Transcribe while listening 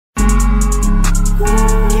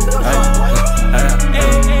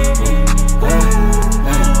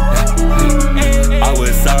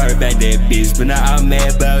about that bitch, but now I'm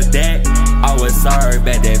mad about that. I was sorry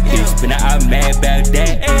about that bitch, but now I'm mad about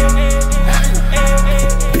that.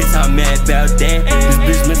 Bitch, I'm mad about that. This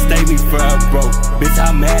bitch mistake me for a broke. Bitch,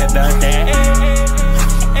 I'm mad about that.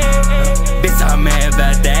 Bitch, I'm mad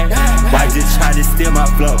about that. Why just try to steal my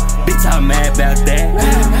flow? Bitch, I'm mad about that.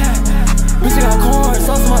 Bitch, I got corn,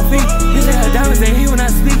 sauce on my feet. Bitch, I got diamonds, they heat when I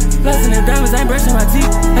speak. Plus in the diamonds, I ain't brushing my teeth.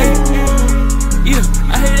 Hey, yeah,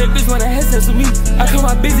 I hate that bitch when I had sex with me. I call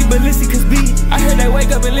my busy, but listen, cause beat. I heard they wake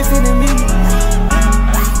up and listen to me.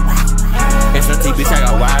 SLT, bitch, I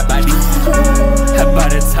got wide body. I bought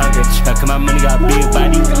a Tonka truck, and my money got big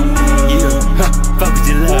body. Yeah, fuck with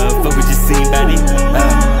your love, fuck with your scene body.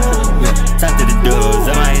 Talk to the dudes,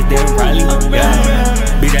 I might hit them probably.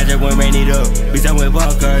 Bitch, I just went rain it up. Bitch, I went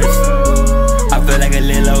bunkers. I feel like a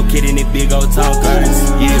little old kid in the big old talkers.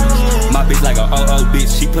 Yeah, my bitch like a oh bitch,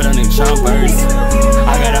 she put on them chompers.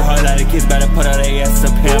 I got a whole lot of kids, better put on their ass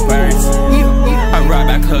some pampers. I robbed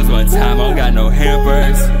my clothes one time, I don't got no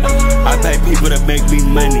hampers. I pay people to make me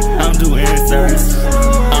money, I don't do answers.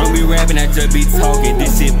 I don't be rapping, I just be talking,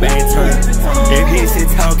 this shit banter. If he shit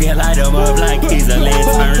talking, light him up like he's a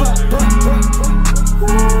lantern.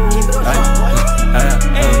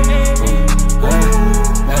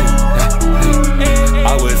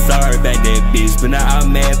 I was sorry about that bitch, but now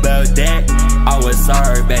I'm mad about that. I was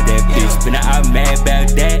sorry about that bitch, but now I'm mad about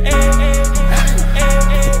that.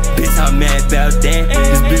 Bitch, I'm mad about that.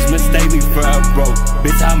 This bitch mistake me for a broke.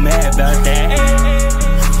 Bitch, I'm mad about that.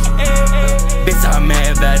 Bitch, I'm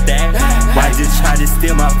mad about that. Why just try to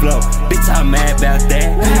steal my flow? Bitch, I'm mad about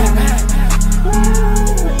that.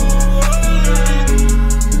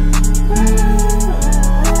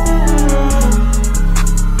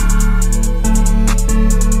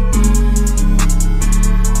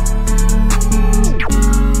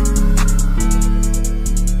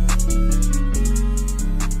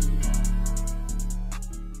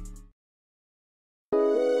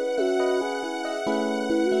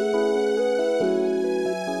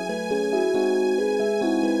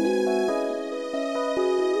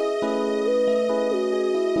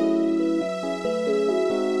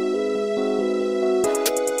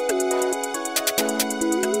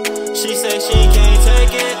 She say she can't take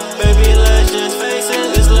it, baby, let's just face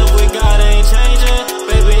it. This love we got ain't changing,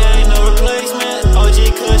 baby, ain't no replacement.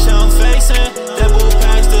 OG Kush I'm facing, that boo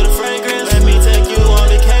packs to the fragrance. Let me take you on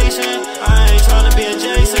vacation, I ain't tryna be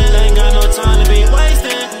adjacent. Ain't got no time to be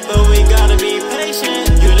wasting, but we gotta be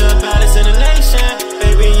patient. You the baddest in the nation,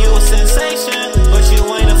 baby, you a sensation, but you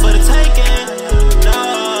ain't up for the taking.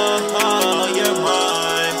 No, you're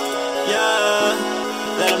mine, yeah.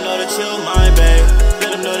 Let them know that you're mine, babe. Let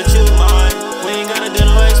them know that you mine. We ain't gotta do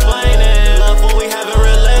no explaining.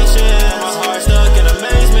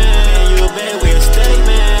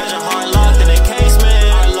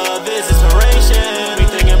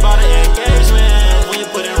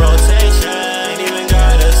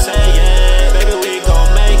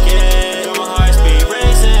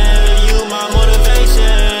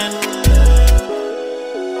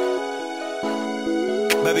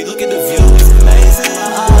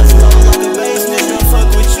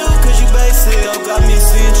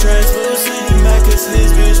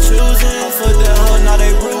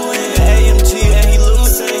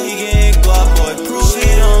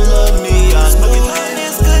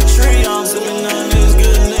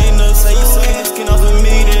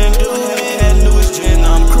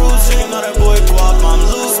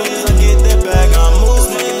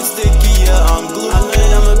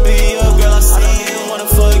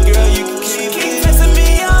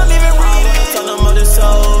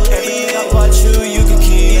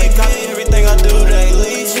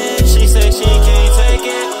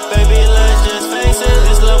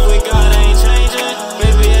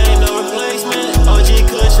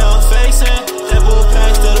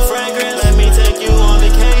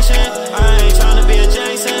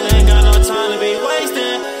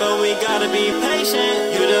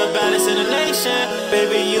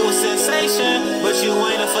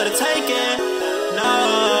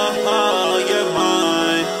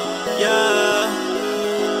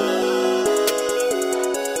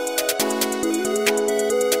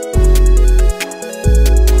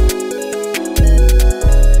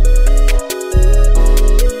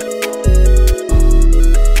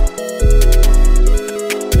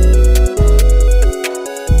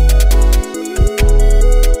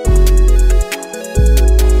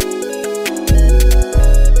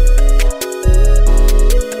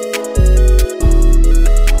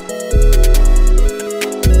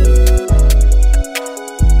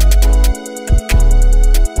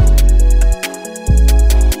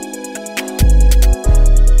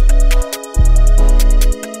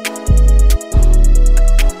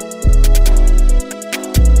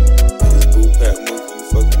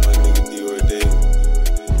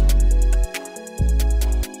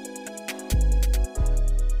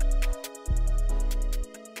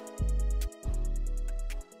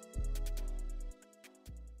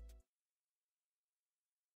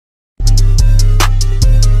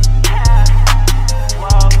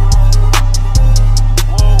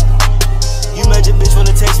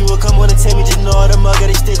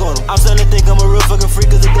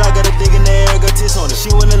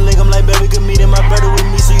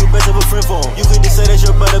 phone. You could just say that's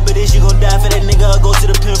your brother, but is you gon' die for that nigga? I'll go to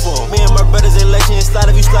the pin for him. Me and my brothers ain't election and slide.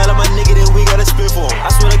 If you slide on my nigga, then we gotta spin for him. I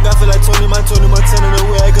swear to God, feel like Tony Montana, the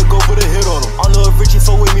way I could go put a hit on him. I don't know if Richie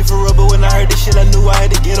fuck with me for real, but when I heard this shit, I knew I had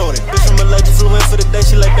to get on it. Bitch from a legend flew in for the day,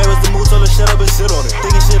 shit like that was the move, told her shut up and sit on it.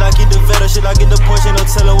 Thinking shit, I keep the vet, or shit, I get the Porsche, no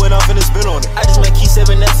telling when I'm finna spin on it. I just made key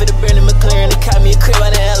 7F for the Brandon McLaren, and caught me a crib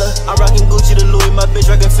out of Ella. I'm rocking Gucci to Louis, my bitch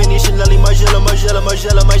rocking Fendi, Chanel, Margiela.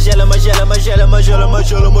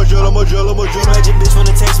 Had your bitch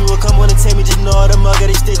wanna text me, will come wanna take me, just know all the mug got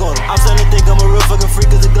a stick on it. I'm starting to think I'm a real fucking freak,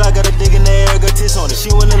 cause the Glock got a dick in the air, got tits on it. She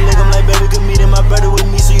wanna link, I'm like, baby, good meeting my brother with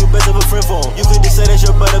me, so you best have a friend for him. You could just say that's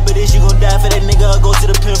your brother, but is you gon' die for that nigga? I'll go to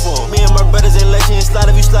the pin for him. Me and my brothers ain't election and slide.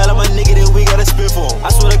 If you slide on my nigga, then we gotta spin for him. I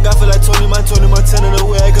swear to God, feel like Tony Montana, the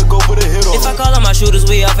way I could go put a hit on him. If I call on my shooters,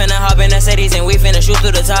 we off and I hop in that Mercedes and we finna shoot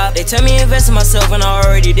through the top. They tell me invest in myself and I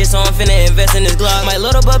already did, so I'm finna invest in this Glock. My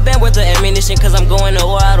little butt band worth the ammunition, cause I'm going to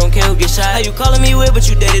war, I don't care who get shot. How you calling me weird, but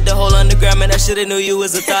you dated the whole underground, man, I shoulda knew you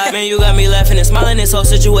was a thought. Man, you got me laughing and smiling, this whole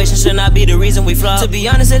situation should not be the reason we flop. To be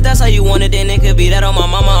honest, if that's how you want it, then it could be that on my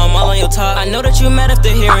mama, I'm all on your top. I know that you mad after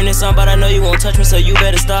hearing this song, but I know you won't touch me, so you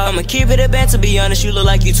better stop. I'ma keep it a band, to be honest, you look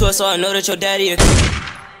like you too, so I know that your daddy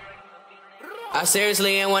I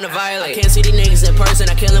seriously ain't wanna violate. I can't see these niggas in person,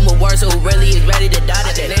 I kill them with words, so who really is ready to die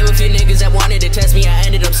today? Name a few niggas that wanted to test me, I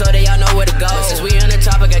ended them so they all know where to go. Since we on the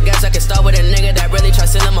topic, I guess I can start with a nigga that really try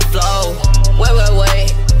stealing my flow.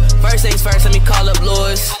 Wait. First things first, let me call up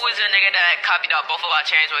Lewis. Who was the nigga that copied out both of our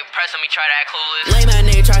chains when we pressed him, we try to act clueless? Lame ass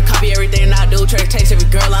nigga try to copy everything I do, try to text every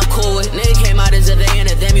girl I'm cool with. Nigga came out as a day and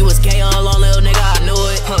a them, he was gay all alone, little nigga, I knew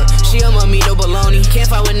it. She on my meat, no baloney. Can't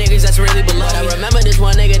fight with niggas that's really below me. I remember this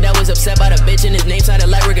one nigga that was upset by the bitch and his name sounded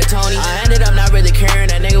like rigatoni. I ended up not really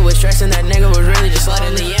caring, that nigga was stressing, that nigga was really just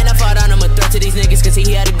slutting. In the end I fought on him a threat to these niggas, cause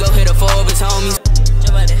he had to go hit a 4 of his homies.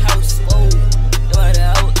 Jump out the house, whoa. Jump out the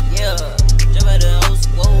house, yeah. Jump out the house,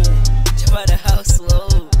 whoa. Jump out the house, whoa.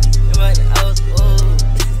 Jump out the house, whoa.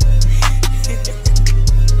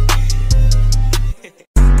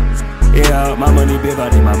 Yeah, my money big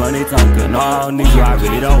body, my money talking. No, I don't need you, I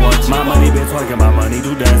really don't want you. My money been twerking, my money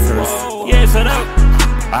do dancers. Yeah, shut up.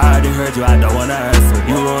 I already heard you, I don't wanna answer.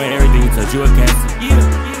 You ruin everything, you touch you a cancer.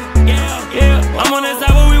 Yeah, I'm on that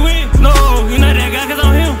side where we win. No, you not that guy, cause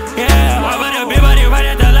I'm him. Yeah, why about that big body right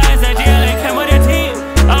at the lines that jail and came with that 10.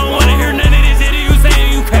 I don't wanna hear none of this shit you saying,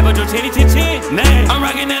 you crap about your chinny chin chin. Nah, I'm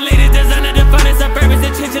rocking that latest designer, the finest of purpose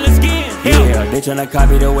and chinchilla skin. Yeah, they tryna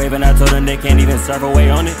copy the wave and I told them they can't even surf away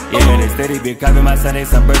on it. Yeah, they steady been copying my Sunday,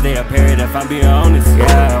 some birthday, a period if I'm being honest.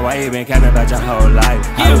 Yeah, why you been capping about your whole life?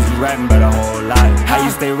 How was you rapping about a whole life? How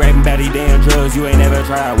you stay rapping about these damn drugs you ain't never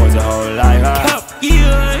tried was your whole life?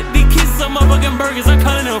 Yeah, these kids some motherfucking burgers, I'm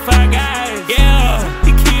calling them 5 guys. Yeah,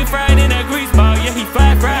 the kid fried in that grease ball, yeah, he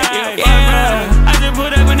fried. Yeah, I just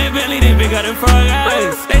put up in that belly, they big got them frog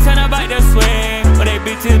eyes. They tryna bite their swag, but they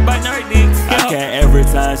bitches bite their dicks. I can't every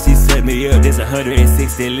time she set me up, there's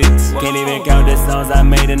 160 licks. Can't even count the songs I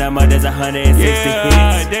made in a month, there's 160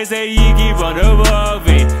 hits. They say you keep on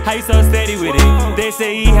evolving, how you so steady with it? They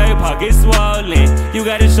say you have your pockets swollen, you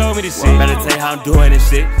gotta show me the shit. Better tell you how I'm doing this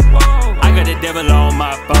shit. I got the devil on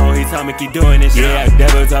my phone, he told me keep doing this shit. Yeah,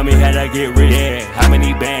 devil told me how to get rich. Yeah, how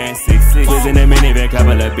many bands? 6. Was in a minivan,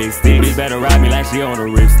 couple of big sticks. Bitch better ride me like she on a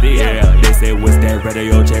ripstick. Yeah, they said what's that red on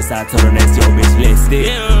your chest? I told her that's your bitch lipstick.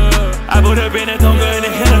 Yeah, I put up in a tonga in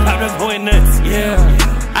the helicopter going nuts. Yeah,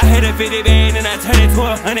 I had a 50 band and I turned it to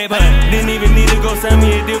 100 but didn't even need to go sign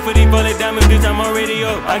me a deal for these bullet diamonds, bitch, I'm already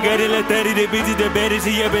up. I got it like 30, the bitch is the baddest.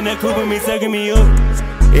 She up in the coupe with me, sucking me up.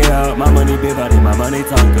 Yeah, my money big body, my money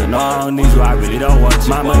talking. No, I don't need you, I really don't want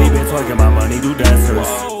you. My money been twerking, my money do dancers.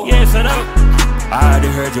 Yeah, shut up. I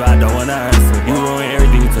already heard you, I don't wanna answer. You ruin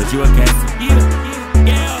everything, you touch you a cancer.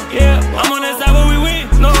 Yeah, I'm on that side where we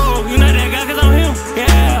win. No, you not that guy, cause I'm him.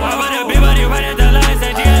 Yeah, why about that big body right at the lines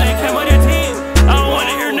that jail and came with that 10. I don't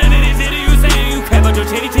wanna hear none of this shit you saying, you crap about your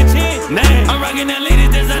chinny chin chin. Nah, I'm rocking that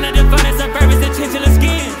latest designer, the finest of purpose and chinchilla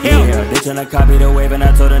skin. Yeah, they tryna copy the wave and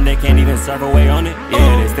I told them they can't even surf away on it.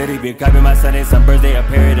 Yeah, they steady been copying my Sunday, some birthday, a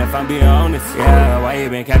period if I'm being honest. Yeah, why you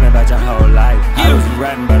been capping about your whole life? How was you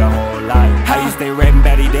rapping about a whole life? How you stay rapping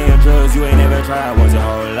about these damn drugs you ain't never tried was your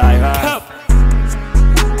whole life?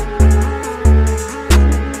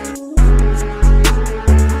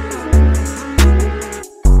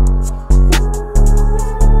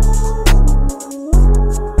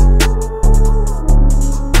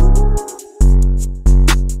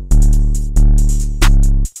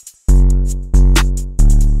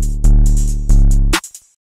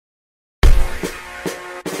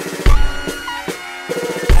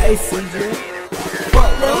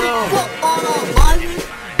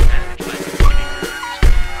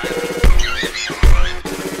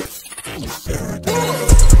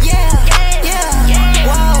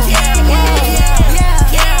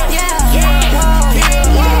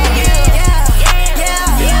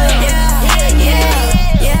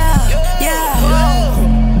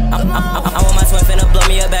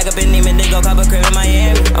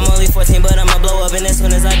 I'm only 14, but I'ma blow up, and as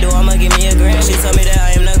soon as I do, I'ma give me a gram. She told me that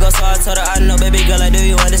I am the ghost, so I told her I know, baby girl, like, do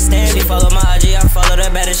you understand? She followed my IG, I followed her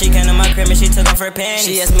better. She came to my crib and she took off her pants.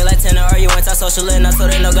 She asked me like, Tanner, are you anti-social? And I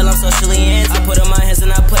told her no, girl, I'm socially anti. I put on my hands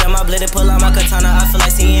and I put on my blade and pull out my katana. I feel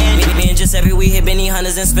like seeing me and Giuseppe, we hit Benny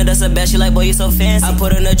Hunters and spend us a bet. She like, boy, you so fancy. I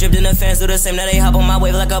put on a drip, then the fans do the same. Now they hop on my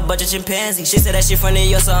wave like a bunch of chimpanzees. She said that she from New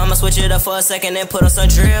York, so I'ma switch it up for a second and put on some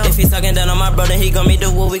drill. If he's talking down on my brother, he gon' me the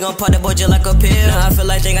wood. We gon' pop that boy just like a pill. Now I feel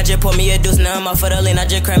like I just pour me a deuce. Now I'm off for the lane, I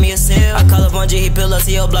just crack me a seal. I call up on G, he pill up,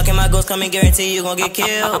 CO blocking my ghost. Come and guarantee you gon' get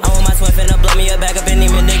killed. I want my twin finna blow me a back up and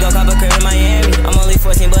even they go cop a crib in Miami. I'm only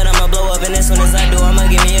 14, but I'ma blow up, and as soon as I do, I'ma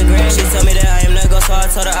give me a gram. She told me that I am the ghost, so I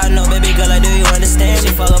told her I know, baby girl, like, do you understand? She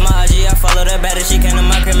followed my IG, I followed her better. She came to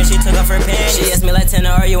my crib and she took off her pants. She asked me like,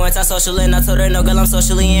 Tanner, are you anti-social? And I told her no, girl, I'm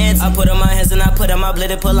socially anti. I put on my hands and I put on my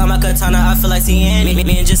blade and pull out my katana. I feel like seeing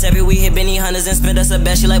me and Giuseppe, we hit Benny Hunters and spend us a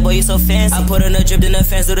bet. She like, boy, you so fancy. I put on a drip, then the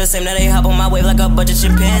fans do the same. Now they hop on my wave like a bunch of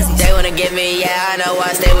chimpanzees. They wanna get me, yeah, I know why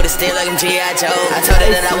I stay with a still like I'm G.I. Joe. I told her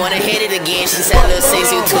that I wanna hit it again. She said, little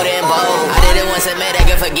 6, you too damn bold. I did it once and made that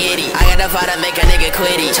girl forget it. I got the fire to make a nigga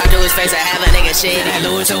quit it. Talk to his face, I have a nigga shitty. I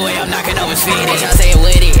lose away, I'm knocking over his feet. Y'all say it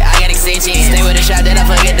with it, I got extensions. Stay with a shot, then I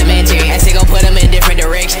forget the mention. Ssgkobe put him in different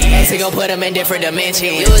directions. Ssgkobe put him in different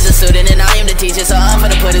dimensions. You was a student and I am the teacher, so I'm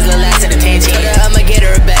finna put his little ass in attention. Told her I'ma get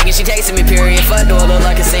her a bag and she texting me period. Fuck door look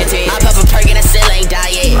like a sentence. I pop a perk and I still ain't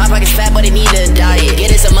diet. My pocket's fat but it need a diet.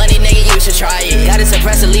 Get it some money, nigga, you should try it. Got a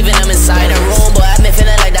suppressor, leaving them inside the room, boy, I've been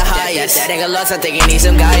feeling like the highest. That nigga lost, I think he needs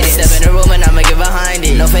some guidance. Step in the room and I'ma get behind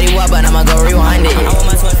it. No Fetty Wap, but I'ma go rewind it. I want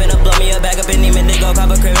my twin finna blow me a back up and even they go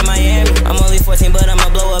cop a crib in Miami. I'm only 14, but I'ma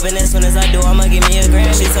blow up, and as soon as I do, I'ma give me a gram.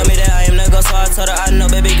 She told me that I am the ghost, so I told her I know,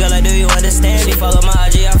 baby girl, like, do you understand? She followed my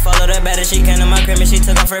IG, I followed her better. She came to my crib and she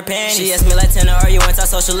took off her pants. She asked me like, Tanner, are you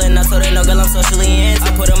anti-social? And I told her no, girl, I'm socially anti.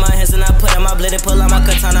 I put on my hands and I put on my blade and pull out my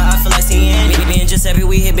katana. I feel like seeing me and Giuseppe,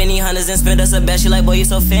 we hit Benny Hunters and spend us a bet. She like, boy, you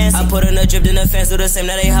so fancy. I put on a drip, then the fans do the same.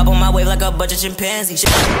 Now they hop on my wave like a bunch of chimpanzees.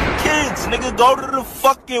 Kids, nigga, go to the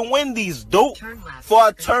fucking Wendy's, dude. Before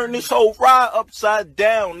I turn this whole ride upside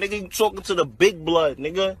down, nigga, you talking to the big blood,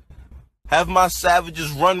 nigga. Have my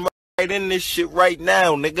savages run right in this shit right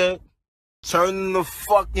now, nigga. Turn the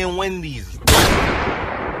fucking Wendy's.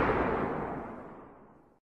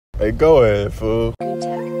 Hey, go ahead, fool.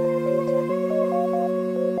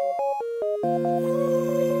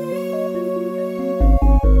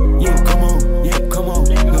 Yeah, come on, yeah, come on,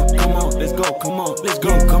 yeah, come on, let's go, come on, let's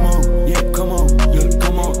go, come on, yeah, come on, yeah,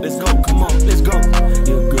 come on, let's go, come on, let's go.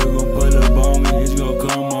 Your girl gon' pull up on me, it's gon'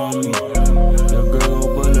 come on me. Your girl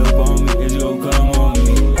gon' pull up on me, it's gon' come on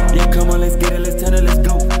me. Yeah, come on, let's get it, let's turn it, let's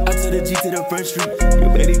go. Out to the G to the front street.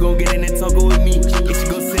 Your baby gon' get in and talk with me. And she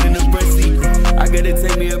gon' sit in the front seat. I gotta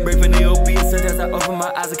take me a break from the OP, and sometimes I open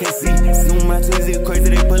my eyes, I can't see. Soon my twins get crazy,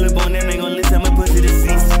 they pull up on them, they gon' listen, I'ma push it to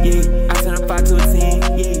cease. Yeah, I turn a 5 to a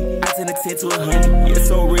 10, yeah. I turn a 10 to 100. Yeah,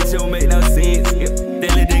 so rich, it don't make no sense. Yeah, they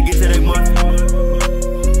let them get to their money.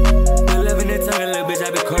 I love in that tongue, little bitch, I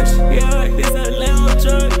be crushed. Yeah, this a Lamar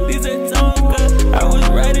truck, this a Tonka. I was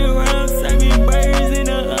riding around, serving birds in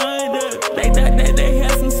the under. They thought that they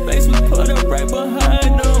had some space, we put up right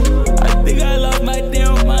behind them. I think I lost my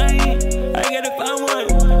damn mind. I gotta find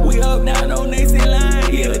one. We up down on Nation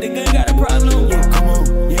line. Yeah, the gun got a problem. Yeah, come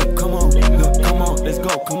on, yeah, come on, yeah, come on, let's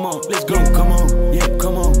go, come on, let's go, come on, yeah,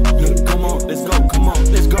 come on, yeah, come on, let's go, come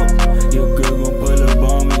on, let's go. Your girl gon' pull up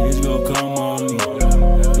on me, it's gon' come on me.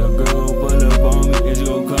 Your girl gon' pull up on me, it's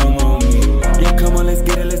gon' come on me. Yeah, come on, let's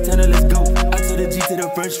get it, let's turn it, let's go. Out to the G to the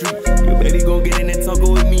front street. Your baby gon' get in and talk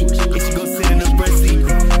with me, and she gon' sit in the front seat.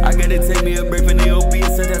 I gotta take me a break from the OP,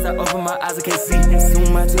 and sometimes I open my eyes, I can't see.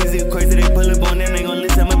 Soon my twins get crazy, they pull up on them, they gon'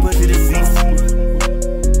 listen, I'ma push it to cease.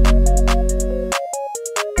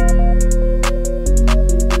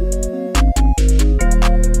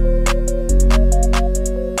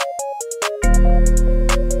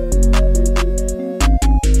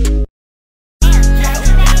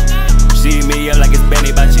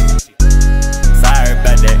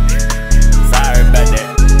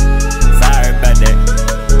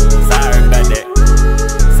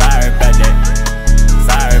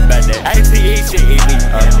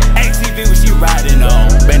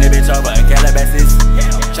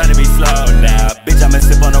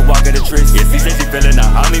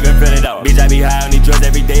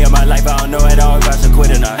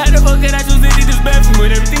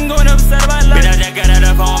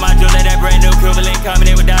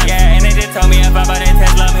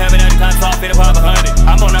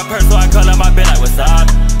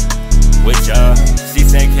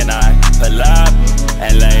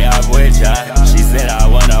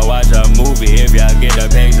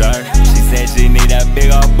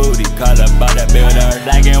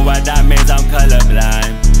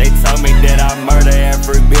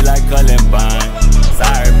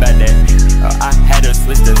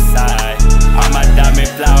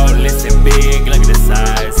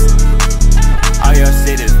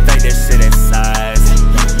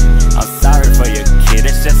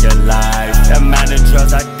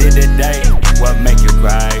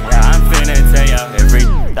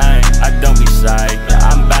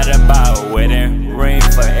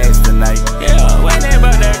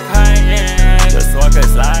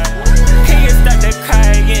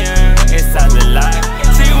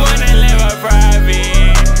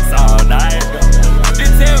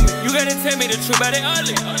 the truth, but they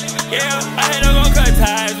ugly. Yeah, I had to go cut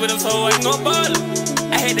ties with them, so I ain't gon' ball.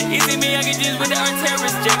 I had to easy me, I get just with the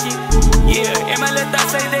terrorist Jackie. Yeah, and my little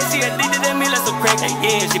thought say that she addicted to me like some crack.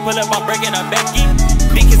 Yeah, she pull up, I'm breaking her Becky.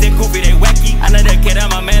 Niggas they goofy, they wacky. I know that kid,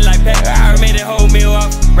 I'm a man like Pat. I made that whole meal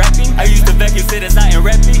off rapping. I used to vacuum sit inside and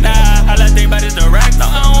rap it. Nah, all I think about is the rack.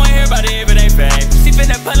 No, I don't wanna hear about it if it ain't fact. She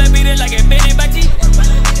finna pull up, beat it like a Benny Bachi.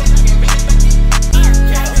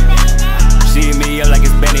 She eat me up like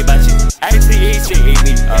it's Benny Bachi. ATE, she eat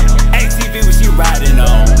me up. ATV when she riding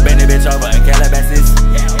on. Bend the bitch over in Calabasas.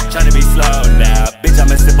 Tryna be slow now. Bitch,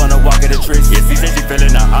 I'ma sip on the walk of the tricks. Yeah, she said she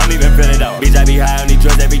feelin' out. I don't even feel it out. Bitch, I be high on these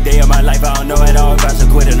drugs every day of my life. I don't know at all if I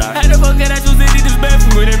should quit or not. How the fuck can I choose to do this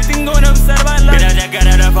bathroom with everything going upside of my life? Bitch, I just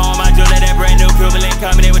got out of phone, my jewel, that brand new equivalent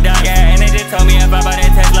coming in with diamonds. Yeah, and they just told me if I buy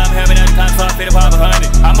that Tesla, I'm having enough time, so I fit a pop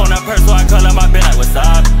 100. I'm on a purse, so I call up my bill like, what's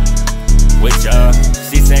up? With ya,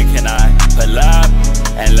 she said, can I pull up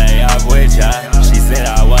and lay up with ya? She said,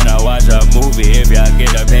 I wanna watch a movie if y'all get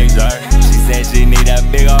a picture. She said she need a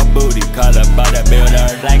big old booty, call her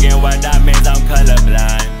bodybuilder. Black and white diamonds, I'm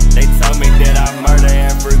colorblind. They told me that I murder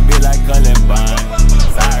and freak be like Columbine.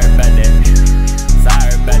 Sorry about that.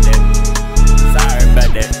 Sorry about that. Sorry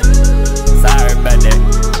about that. Sorry about that.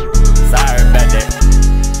 Sorry about that.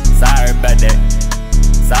 Sorry about that.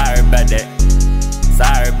 Sorry about that.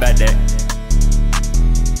 Sorry about that.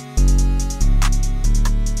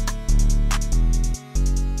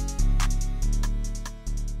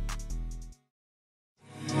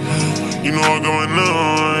 You know I got my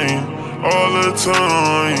 9 all the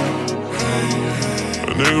time.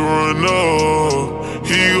 A nigga run up,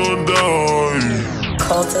 he gon' die.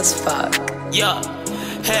 Cold as fuck. Yeah,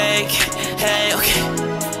 hey, hey, okay.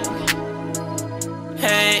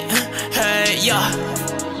 Hey, hey, yeah.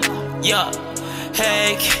 Yeah,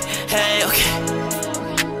 hey, hey, okay.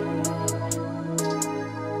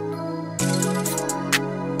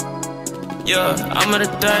 Yeah, I'm at a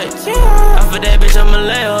third. Off of that bitch, I'm a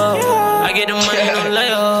layoff. I get the money, no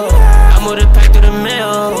layoff. I move the pack through the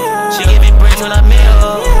mail. She give me brain till I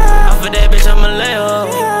mail. Off of that bitch, I'm a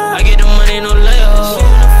layoff. I get the money, no layoff. She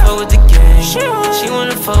wanna fuck with the gang. She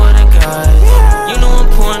wanna fuck with the guys. You know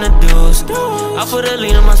I'm pouring the deuce. I put a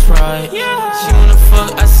lean on my Sprite. She wanna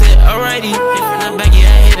fuck, I said alrighty. Hit from the back,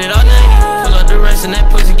 yeah, I hit it all night. Pull up the rest and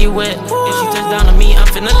that pussy get wet. If she touch down on me, I'm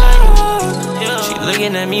finna light it. She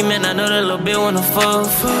looking at me, man, I know that little bitch wanna fuck.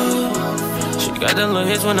 She got them little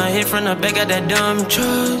hits when I hit from the back, got that dumb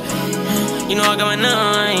truck. You know I got my 9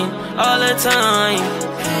 all the time.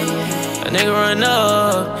 A nigga run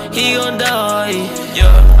up, he gon' die.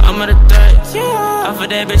 Yeah, I'm at a third. Off of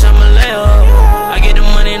that bitch, I'm a layoff. I get the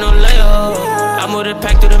money, no layoff. I move the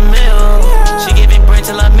pack through the mail. She give me brain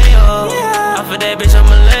till I mail. Off of that bitch, I'm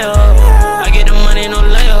a layoff. I get the money, no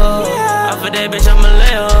layoff. Off of that bitch, I'm a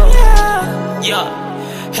layoff. Yeah,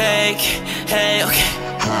 hey, hey, okay.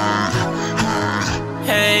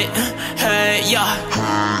 Hey, hey, yeah.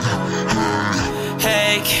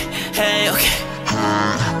 Hey, hey, okay.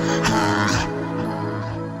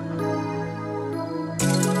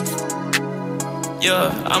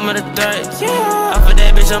 Yeah, I'm at a third. Off of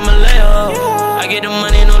that bitch, I'm a layoff. I get the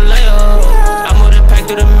money, no layoff. I move the pack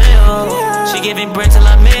through the mail. She give me brain till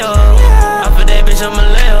I mail. Off of that bitch, I'm a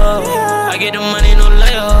layoff. I get the money, no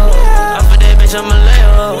layoff. Off of that bitch, I'm a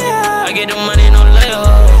layoff. I get the money, no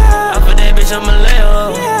layoff. Off of that bitch, I'm a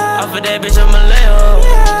layoff. Off of that bitch, I'm a layoff.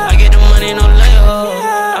 I get the money, no layoff.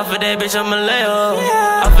 Off of that bitch, I'm a layoff.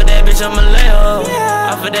 Off of that bitch, I'm a layoff.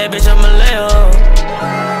 Off of that bitch, I'm a layoff.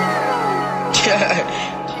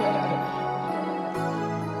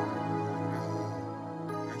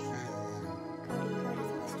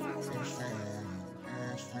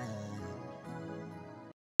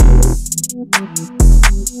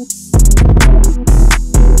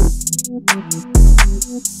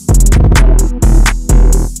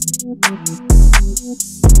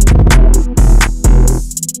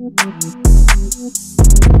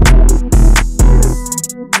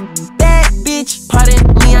 Bad bitch, pardon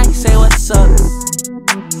me, I say what's up.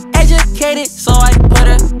 Educated, so I put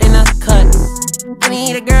her in a cut. I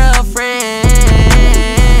need a girlfriend.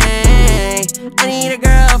 I need a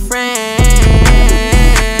girlfriend.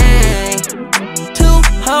 2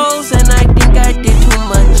 hoes and I think I did too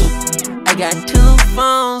much. I got 2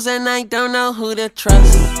 phones and I don't know who to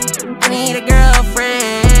trust. I need a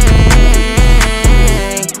girlfriend.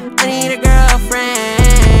 I need a girlfriend.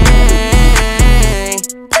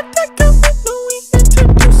 Let that go with Louis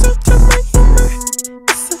introduce her to my humor.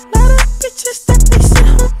 It's a lot of bitches that they send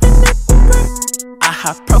home in that Uber. I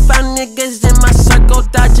have profile niggas in my circle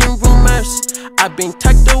dodging rumors. I've been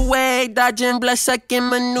tucked away dodging blood-sucking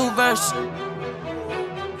maneuvers.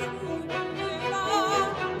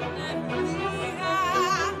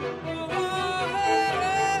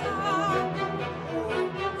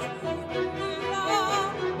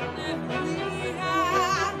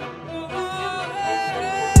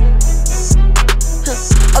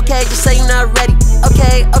 okay, just say you're not ready.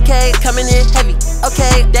 Okay, okay, coming in heavy.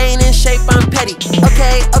 Okay, they ain't in shape, I'm petty.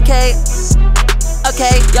 Okay, okay,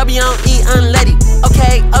 okay, y'all be on E unleaded.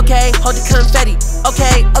 Okay, okay, hold the confetti.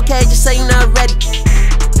 Okay, okay, just say you're not ready.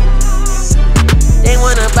 They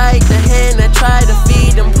wanna bite the hand that try to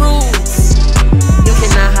feed them rules. You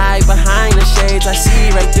cannot hide behind the shades, I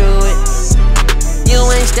see right through it. You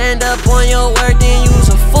ain't stand up on your word, then you's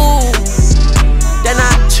a fool. They're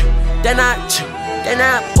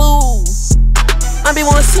not boo. I be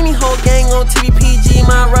wanna see me whole gang on TV, PG,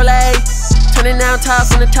 my Rolex. Turning down top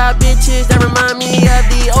from the top bitches that remind me of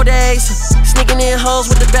the old days. Sneaking in hoes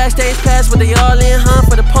with the backstage pass, with they all in,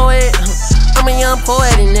 for the poet. I'm a young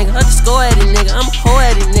poetic nigga, I just go at it nigga. I'm a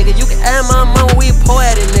poetic nigga, you can add my mama, we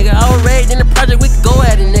poetic nigga. I was raised in the project, we can go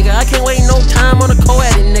at it nigga. I can't wait no time on a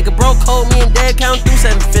co-edit nigga. Bro code, me and dad count through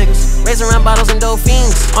 7 figures. Raising around bottles and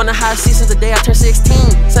dolphins. On the high seat since the day I turned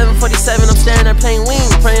 16. 747, I'm standing there playing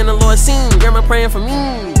wings. Praying the Lord seen, girl, I'm praying for me.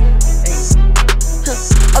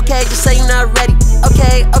 Okay, just say you're not ready.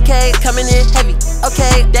 Okay, okay, coming in heavy.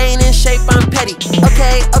 Okay, they ain't in shape, I'm petty.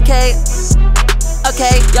 Okay, okay,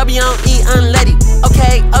 okay, y'all be on E unleaded.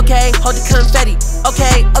 Okay, okay, hold the confetti.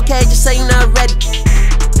 Okay, okay, just say you're not ready.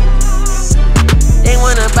 They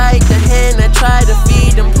wanna bite the hand that try to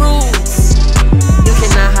feed them rules. You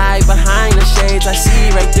cannot hide behind the shades, I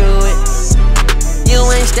see right through it. You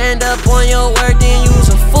ain't stand up on your word, then you's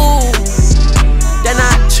a fool. They're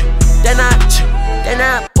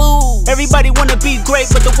not boo. Everybody wanna be great,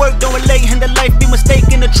 but the work don't relate, and the life be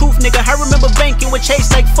mistaken the truth, nigga. I remember banking with Chase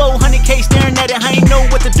like 400K, staring at it, I ain't know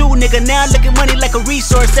what to do, nigga. Now I look at money like a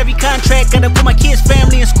resource. Every contract gotta put my kids'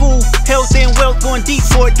 family in school. Health and wealth going deep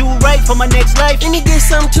for it, do right for my next life. And he get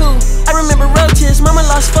some too. I remember roaches, mama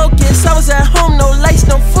lost focus. I was at home, no lights,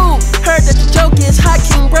 no food. Heard that the joke is hot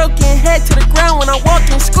king broken, head to the ground when I walk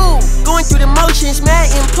in school. Going through the motions, mad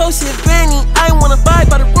impulsive, granny. I wanna abide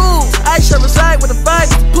by the rules. I shall reside with the vibe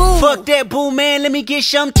is the pool. Fuck that boo, man, let me get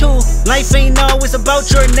some too. Life ain't always about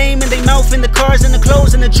your name and they mouth and the cars and the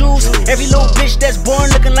clothes and the jewels. Every little bitch that's born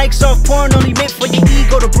looking like soft porn only meant for your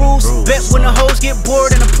ego to bruise. Bet when the hoes get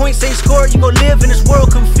bored and the points ain't scored, you gon' live in this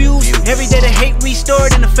world confused. Every day the hate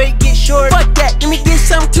restored and the fake get short. Fuck that, let me get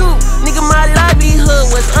some too. Nigga, my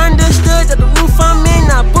livelihood was understood that the roof I'm in,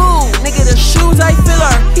 not boo. Nigga, the shoes I feel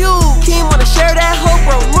are huge. Keem wanna share that hoe,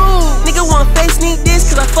 bro, move. Nigga want face need this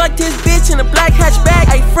cause I fucked his bitch in a black hatchback.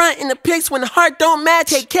 I front in the pics when the heart don't match.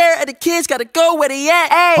 Take care of the kids, gotta go where they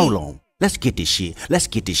at. Ay. Hold on, let's get this shit. Let's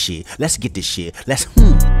get this shit. Let's get this shit. Let's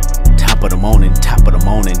Top of the morning, top of the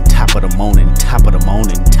morning, top of the morning, top of the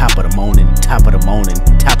morning, top of the morning, top of the morning,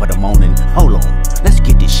 top of the morning. Hold on, let's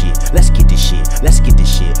get this shit. Let's get this shit. Let's get this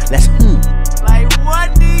shit. Let's Like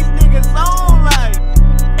what these niggas on like?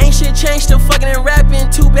 Ain't shit changed, still fucking and rapping.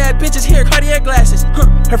 Two bad bitches here, Cartier glasses.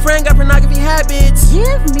 Her friend got pornography habits.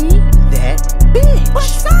 Give me that bitch.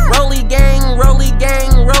 What's up? Rolly gang, rolly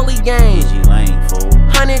gang, rolly gang. She lame, fool.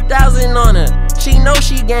 100,000 on her, she know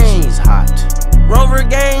she gang. She's hot. Rover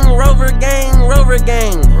gang, rover gang, rover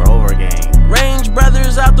gang. Rover gang. Range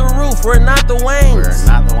brothers out the roof, we're not the Waynes. We're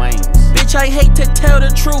not the Waynes. Bitch, I hate to tell the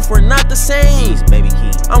truth, we're not the same. He's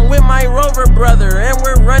Babykeem. I'm with my Rover brother and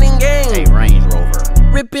we're running game. A Range Rover.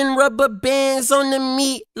 Ripping rubber bands on the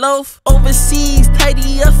meatloaf. Overseas,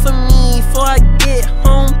 tidy up for me before I get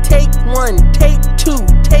home. Take 1, take 2,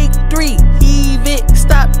 take 3. Heave it,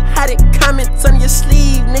 stop, had it, comments on your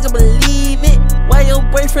sleeve. Nigga, believe it. Why your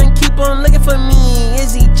boyfriend keep on looking for me?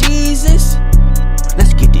 Is he Jesus?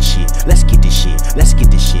 Let's get this shit. Let's get this shit. Let's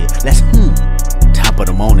get this shit. Let's Top of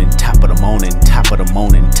the morning, top of the morning, top of the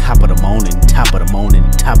morning, top of the morning, top of the morning,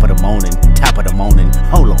 top of the morning, top of the morning.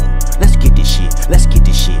 Hold on, let's get this shit. Let's get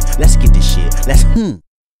this shit. Let's get this shit. Let's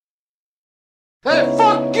Hey,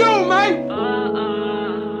 fuck you, man!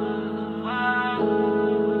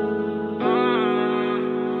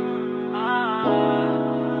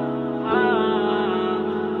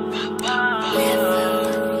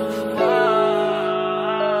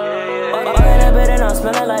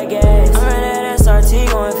 Smelling like gas. I'm running that SRT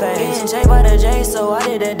going fast. Getting chased by the J, so I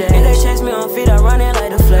did that dash. If they chase me on feet, I run it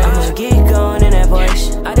like the Flash. I'ma get going in that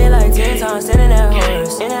Porsche. I did like 10 times sitting that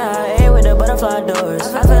horse. In that IA with the butterfly doors.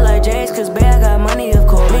 I feel like J's, cause babe, I got money, of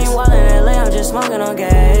course. Meanwhile in LA, I'm just smoking on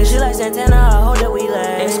gas. She like Santana, I hope that we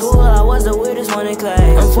last. In school, I was the weirdest one in class.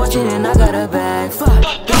 I'm fortunate and I got a bag. Fuck.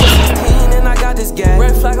 16 and I got this gas.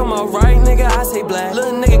 Red flag on my right, nigga, I say black.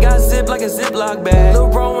 Little nigga got zipped like a Ziploc bag. Little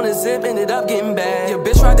bro on a zip, ended up getting bad. Your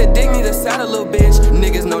bitch tried to dig me, the saddle, little bitch.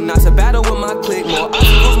 Niggas know not to battle with my clique. More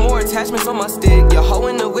obstacles, more attachments on my stick. Your hoe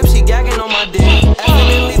in the whip, she gagging on my dick.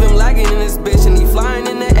 Effing and leave him lagging in this bitch. And he flying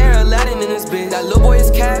in the air, Aladdin in this bitch. That little boy is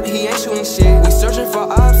cat. rap, he ain't shooting shit. We searching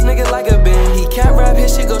for ops, nigga like a bin. He can't rap,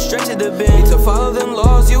 his shit go straight to the bin. Need to follow them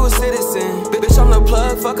laws, you a citizen. Bitch, I'm the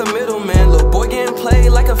plug, fuck a middleman. Little boy getting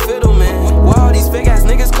played like a fiddleman. Why all these fake ass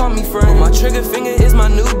niggas call me friend? My trigger finger is my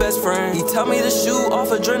new best friend. He tell me to shoot off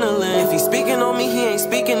adrenaline. If he speaking on me, he ain't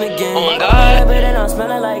speaking again. Oh my God, but then I'm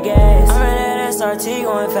smelling like gas. I'm in that SRT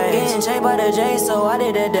going fast. Getting chased by the J, so I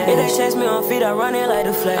did that dash. If they chase me on feet, I run it like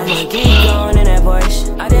the Flash. I'ma keep going in that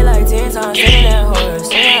Porsche. I did like 10 times in that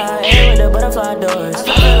horse. Yeah, I ate with the butterfly doors.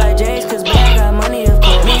 I feel like J's, cause baby, I got money, of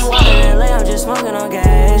course. Me walking in LA, I'm just smoking on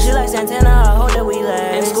gas. She like Santana, I hope that we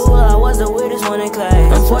last. In school, I was the weirdest one in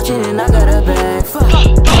class. Unfortunate, I got a bag. Fuck.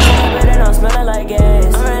 But then I'm smelling like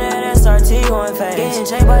gas. I'm in that SRT going fast. Getting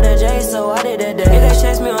chased by the J, so I did that dash. If they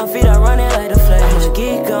chase me on feet, I run it like the Flash. I'ma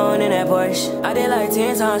keep going in that Porsche. I did like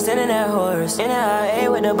 10 times in that horse. In that I ate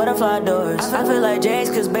with the butterfly doors. I feel like J's,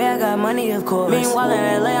 cause babe, I got money, of course. Meanwhile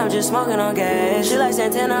in LA, I'm just smoking on gas. She like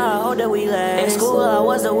Santana, I hope that we last. In school, I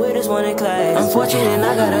was the weirdest one in class. Unfortunate,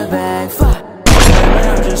 I got a bag. Fuck.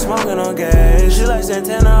 I'm just smoking on gas. She like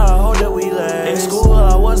Santana, I hope that we last. In school,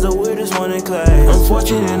 I was the weirdest one in class.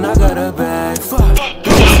 Unfortunate, I got a bag. Fuck.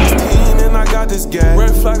 16 and I got this gas.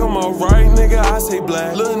 Red flag on my right, nigga, I say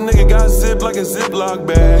black. Little nigga got zipped like a Ziploc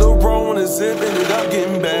bag. Little bro wanna zip, ended up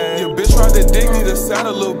getting bad. Your bitch tried to dig me to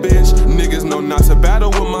saddle, little bitch. Niggas know not to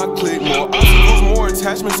battle with my clique. More obstacles, more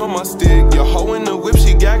attachments on my stick. Your hoe in the whip,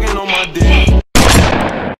 she gagging on my dick.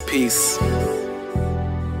 Peace.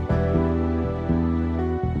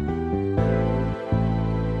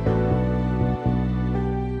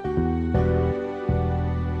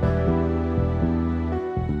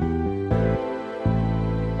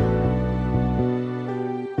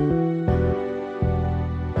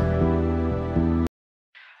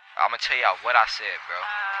 I'm gonna tell y'all what I said, bro.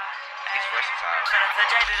 He's versatile.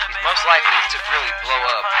 He's most likely to really blow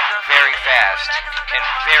up very fast and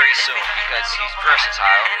very soon because he's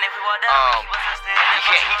versatile. He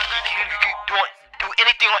can do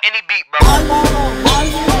anything on any beat, bro.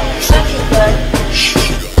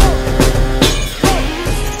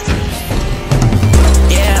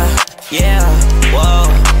 Yeah, whoa,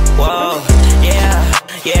 whoa, yeah,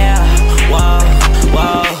 whoa,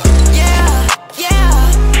 whoa.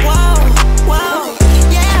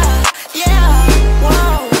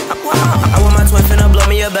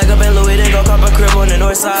 Back up in Louis, then go cop a crib on the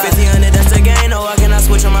north side. 5000, that's the game. No, I cannot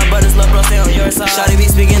switch on my brothers. Love, bro, stay on your side. Shawty be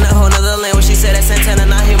speaking a whole nother language. She said that Santana,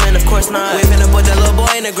 not human, of course not. We finna put that little boy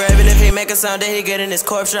in the grave, and if he make a sound, then he get in his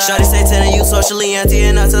corpse shot. Shawty Santana, you socially anti,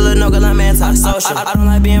 and I tell her no, girl, I'm anti-social. I don't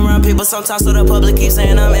like being around people sometimes, so the public keep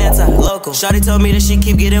saying I'm anti-local. Shawty told me that she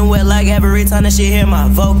keep getting wet like every time that she hear my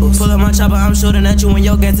vocals. Pull up my chopper, I'm shooting at you when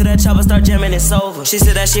you get to that chopper, start jamming, it's over. She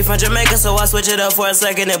said that she from Jamaica, so I switch it up for a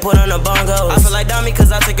second and put on the bongos. I feel like hdami,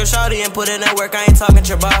 cause I take her shawty and put in that work, I ain't talking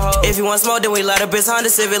trabajo. If you want smoke, then we light up his Honda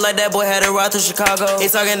Civic like that boy had a ride to Chicago. He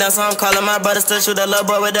talking down, so I'm calling my brothers to shoot that little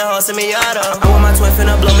boy with the whole semi-auto. I want my twin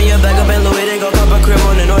finna blow me up back up in Louis, then go cop a crib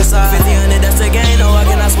on the north side. 5000, that's the game. No, I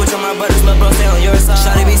cannot switch on my brothers, love, bro, stay on your side.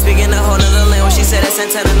 Shawty be speaking a whole nother language. She said that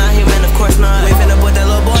Santana, not human, of course not. We finna put that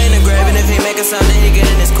little boy in the grave, and if he make a sound, then he get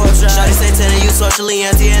in his corpse shot. Shawty Santana, you socially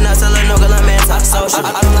anti, and I tell her no, girl, I'm anti-social.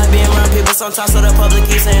 I don't like being around people sometimes, so the public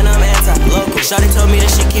keep saying I'm anti-local. Shawty told me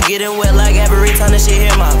that she keep getting wet like every time that she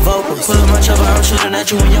hear my vocals. Pull up my chopper, I'm shooting at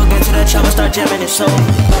you when you get to that chopper, start jamming, it's over.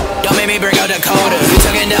 Don't make me bring out the coda. You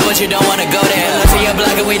talking down, but you don't wanna go there. Look to your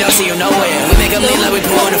block and we don't see you nowhere. We make them lean like we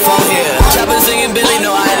put on the phone here. Chopper singing Billy,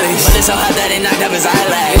 no eyelids. But it's so hot that it knocked up his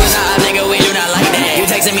eyelash. You was not a nigga, we do not like that. You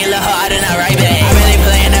texting me, little hoe, I did not write back. I really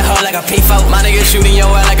playing that hoe like a P4. My nigga shooting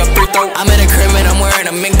your ass like a free throw. I'm in a crib and I'm wearing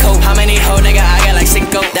a mink coat. How many hoe, nigga, I got like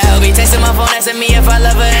Ssgkobe. That hoe be texting my phone, asking me if I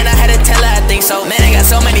love her, and I had to tell her I think so. Man, I got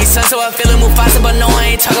so many sons, so I feel it move faster, but no,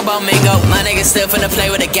 I ain't talk about Mingo. My niggas still finna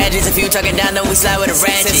play with the gadgets. If you talking down, then we slide with a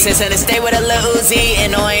ratchet. Since I stay with a little Uzi,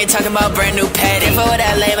 and no, I ain't talking about brand new patty. For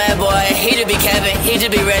that lame ass boy, he just be Kevin, he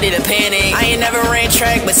just be ready to panic. I ain't never ran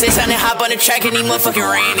track, but 600 hop on the track and he motherfucking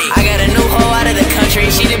Randy. I got a new hoe out of the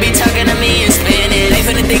country, she just be talking to me in Spanish. They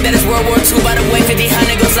finna think that it's World War II, by the way 5000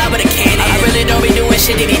 goes out with a cannon. I really don't be doing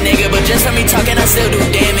shit to these niggas, but just from me talking, I still do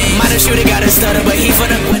damage. Might have shooter got a stutter, but he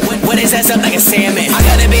finna what his ass up like a salmon. I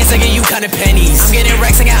got a base like you kinda pennies. I'm getting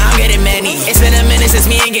racks like I'm getting many. It's been a minute since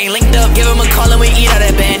me and gang linked up. Give him a call and we eat out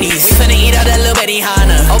that bandies. We finna eat out that little Betty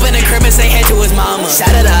Hana. Open the crib and say hey to his mama.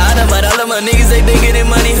 Shout out to Anna, but all of my niggas they getting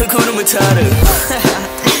money. Hakuna Matata.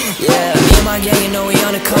 Yeah, me and my gang, you know we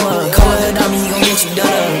on the come up. Call her hdami, he gon' get you done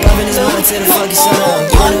up. Bumpin' his mama till the fucking sun up.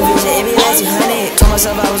 You want a vision, it be like 200. Told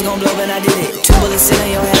myself I was gon' blow, but I did it. 2 bullets sit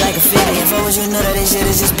on your head like a fitty. If I was you, none of this shit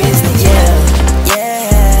is just business. Yeah,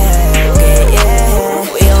 okay, yeah.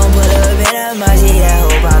 We gon' put up in a Maji, I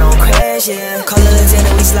hope I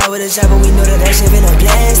slide with a chopper, we know that shit finna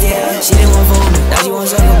blast, yeah. She didn't want for me, now she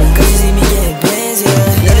wants something me, cause she see me getting bands, yeah.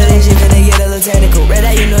 Know that shit finna get a little technical. Red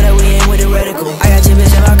eye, you know that we ain't with the reticle. I got your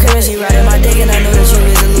bitch in my crib and she riding my dick, and I know that you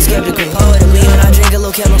is a little skeptical. Pour with a lean when I drink a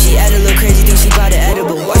little chemical. She add a little crazy, think she bout it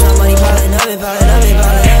edible. Watch my money piling up and piling up and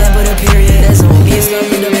piling up. That put a period, that's on me. It's not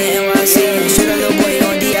me, the man NYC. Shoot a little boy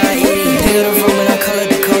on DIE. Pick up the phone when I color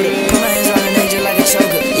the coder. Put my hands on her neck just like a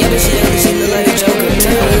choker. Yeah, but she look like a joker.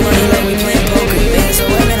 Turn away money like we playing poker. Man, so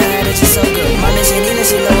women, I had that she so good. My bitch ain't even,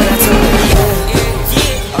 she love when I told her.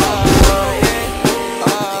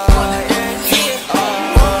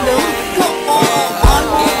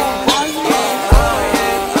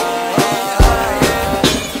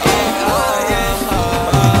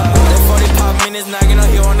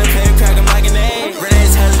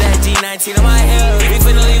 On my head, we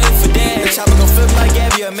finna leave it for dead. The chopper gon' flip like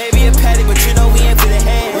Gabby, or maybe a paddock, but you know we ain't for the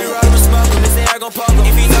head. We roll him and smoke him, they say I gon' poke him.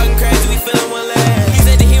 If he talking crazy, we feelin' one leg. He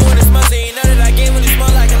said that he wanna smoke, so you know that I gave him the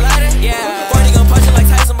smoke like a lighter. Yeah, 40 gon' punch you like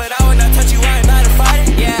Tyson, but I would not touch you, I ain't not a fighter.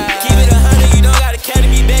 Yeah, keep it 100, you don't gotta catch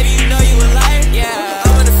me, baby, you know you a liar. Yeah,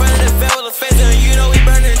 I'm in the front of the vet with a face, and you know we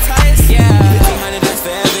burnin' the tires. Yeah, 1500, that's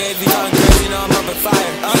forever. If you talking crazy, you know I'm up on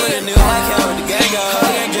fire. I'm in a new high count with the gang go.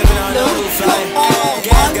 Whole gang drippin' on the roof flying.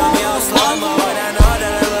 Gas got me on slow-mo, and I know that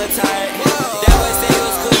I look tired. That boy say it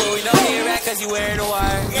was cool, but we know he a rat cause you wearing the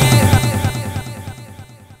wire.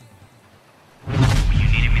 When you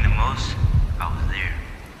needed me the most, I was there,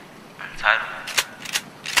 untitled.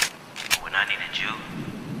 But when I needed you,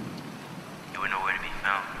 you were nowhere to be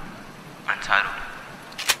found, untitled.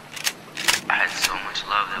 I had so much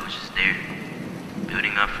love that was just there,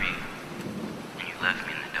 building up for you, and you left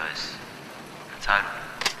me in the dust, untitled.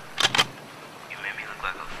 You made me look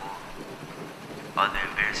like a fool. All the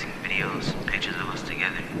embarrassing videos, pictures of us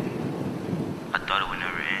together, I thought it would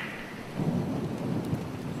never end.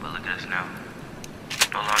 But look at us now.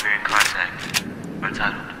 No longer in contact.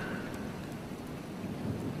 Untitled.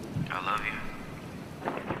 I love you.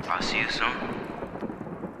 I'll see you soon.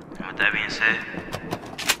 And with that being said,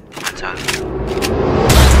 Untitled.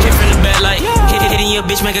 Hit from the back like, hitting your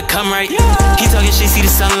bitch, make her come right. He talking shit, see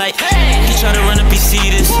the sunlight. He try to run up, he see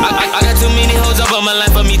this. I got too many hoes up on my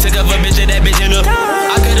life for me to cover bitch of that bitch in up.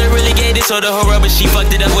 I could've really gave this or the whole rubber, she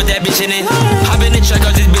fucked it up with that bitch in it. Hop in the truck,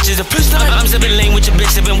 all these bitches a push up. I'm sipping lane with your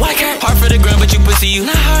bitch, sipping white cat. Hard for the ground, but you pussy, you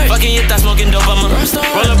not hard. Fucking your thoughts, smoking dope, I'm a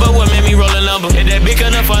roll up, but what made me roll a number? If that big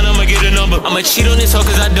enough fun, I'ma get a number. I'ma cheat on this hoe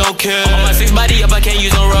cause I don't care. On my 6 body up, I can't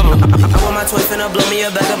use no rubber. I want my twin finna blow me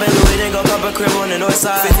a back up and Louis, then go pop a crib on the north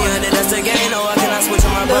side. 1500, that's the game, no, I cannot switch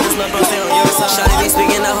on my brothers, love bro, stay on your side. Shawty be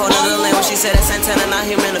speaking a whole nother language, she said it's Santana, not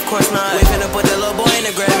human, of course not. We finna put that little boy in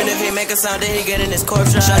the grave, and if he make a sound, then he get in his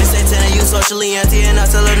corpse. Shawty Santana, you socially anti, and I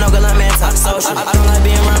tell her no, girl, I'm anti-social. I don't like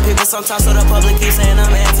being around people sometimes, so the public keep saying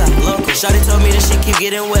I'm anti-local. Shawty told me that she keep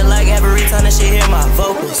getting wet like every time that she hear my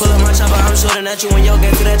vocals. Pull up my chopper, I'm shooting at you when you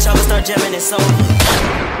get to that chopper, start jamming it so.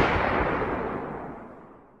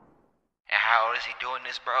 And how old is he doing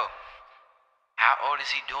this, bro? How old is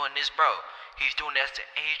he doing this, bro? He's doing that at the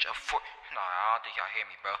age of 4. No, I don't think y'all hear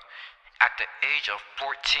me, bro. At the age of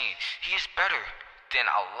 14, he is better than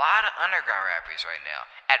a lot of underground rappers right now.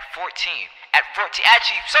 At 14,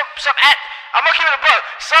 actually, I'm gonna keep it a buck.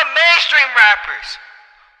 Some mainstream rappers,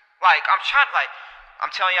 like I'm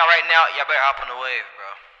telling y'all right now, y'all better hop on the wave, bro.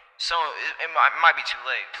 So it might be too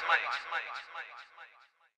late.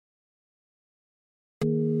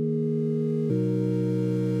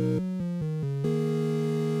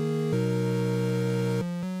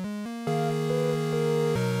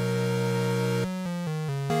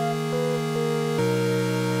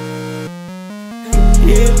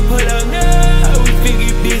 Yeah, pull up now, we finna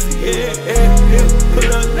get busy. Yeah,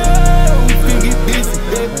 pull up now, we finna get busy.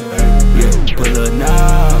 Yeah, pull up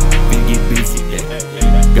now, finna get busy.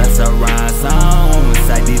 Got some rhymes on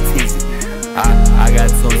inside this tizzy. I got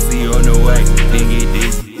Tootsie on the way, finna get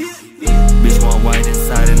dizzy. Bitch want white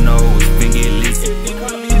inside the nose, finna get lizzy.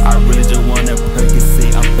 I really just want a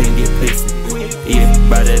Percocet, I'm finna get pissy. Yeah,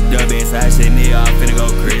 by the dub inside shit, nigga, I'm finna go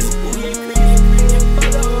crazy.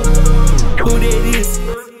 Who that is?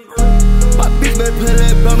 My bitch better put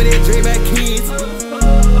that bum in that Babykeem.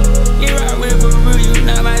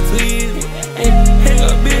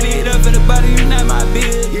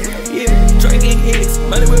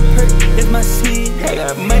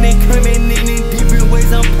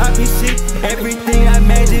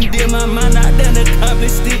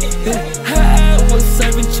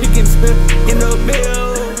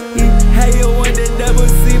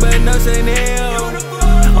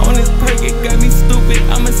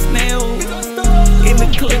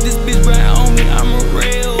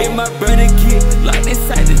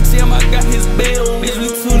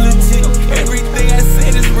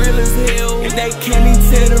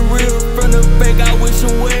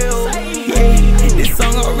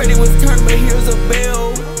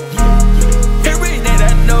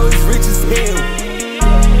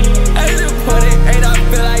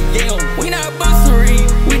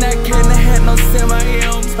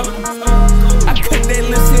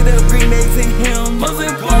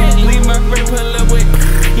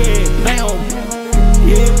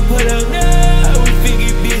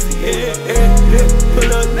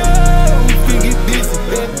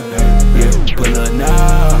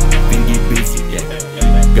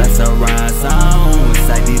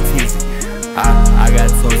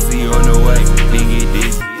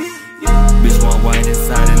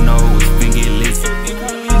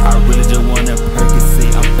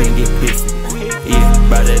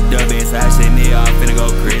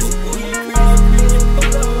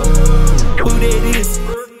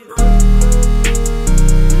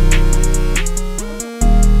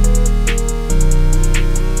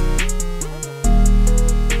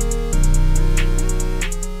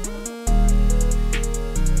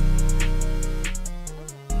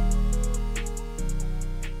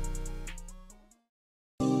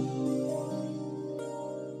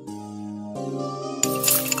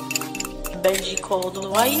 Benji cold.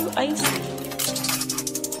 Why you icy?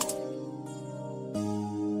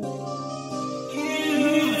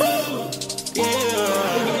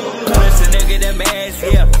 Pull a nigga the mask,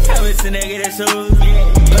 yeah. Pull a nigga the shoes, yeah.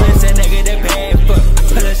 Pull a nigga the bag,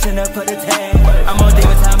 pull a shit up for the tag. I'm on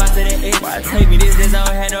demon time after the X. Why take me this, I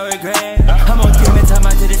don't have no regret. I'm on demon time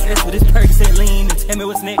after this S with this Percocet lean and tell me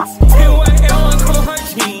what's next. Tell why everyone call her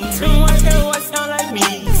jeans. Tell why everyone sound like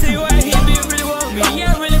me. See why he be really want me.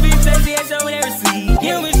 Yeah, really be sexy as y'all never see.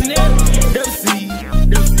 Yeah, we should never see.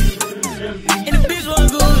 And the bitch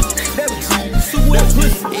want good, never cheat. So what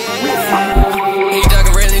pussy? He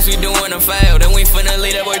talking real, we doing a fail. Then we finna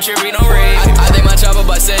lead that boy trippy, don't read. I think my chopper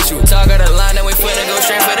bisexual. Talk out the line, then we finna go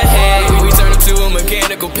straight for the head. We turn him to a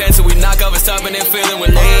mechanical pencil. We knock off his top and then fill it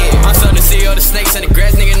with lead. I'm starting to see all the snakes in the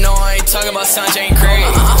grass. Nigga know I ain't talking about Sanjay and Craig.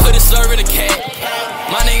 I put a slurp in the cat.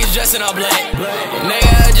 My niggas dressing all black.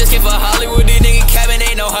 Nigga, I just came for Hollywood. These niggas cabin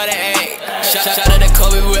ain't know how to act. Shout out to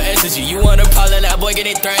Kobe with SSG. You want a problem, that boy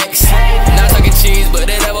getting thracks. Not talking cheese, but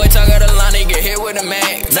if that boy talk out the line, they get hit with a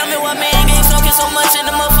mag. Tell me why man ain't smoking so much in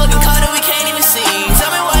the motherfucking car that we can't even see.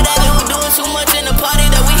 Tell me why that nigga was doing too much in the party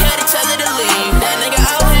that we had to tell her to leave. That nigga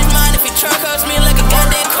out his mind if he truck cost me like a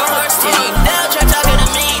goddamn car horse team. Now try talking to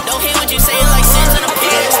me, don't hear what you say like sins in a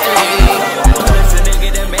PS3. Pull a nigga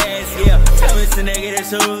the mask, yeah. Pull a nigga the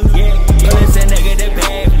shoes, yeah. Pull a nigga the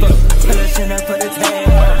bag, pull a shit up for the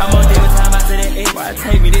tag. I'm on demon time after the X. Why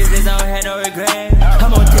take me this, I don't have no regret.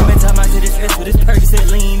 I'm on demon time after this S with this Percocet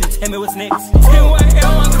lean and tell me what's next. Tell why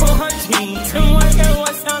everyone call her jeans. Tell why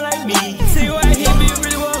everyone sound like me. See why he be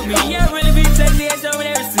really want me. Yeah, really be sexy as y'all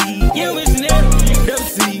never see. Yeah, we should never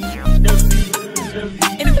see.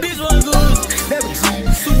 And the bitch want good, never cheat.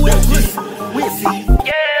 So what pussy? We'll see.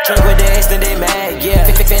 Drunk with the X, then they mad, yeah.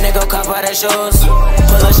 Finna go cop all the shoes.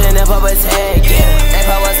 Pull a shit and pop a tag, yeah. Ain't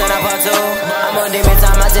powers and I pop two. I'm on demon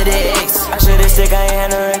time after the X. I should've sick, I ain't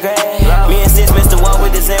had no regret. Me and Sis missed the wall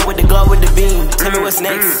with the Zen, with the glow, with the beam. Tell me what's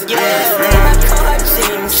next. Yeah, I call her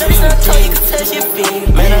jeans. Shorty so cold, you can touch your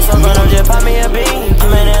feet. Man, I'm so grown, I'm just pop me a bean.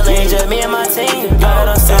 I'm in LA, just me and my team. Got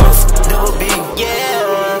it on Summrs, double B.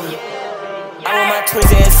 Yeah. I want my twins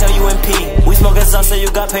and tell you in P. We smoking sauce, so you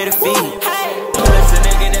got pay the fee. Pull a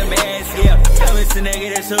nigga the mask, yeah. Pull a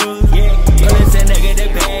nigga the shoes, yeah. Pull a nigga the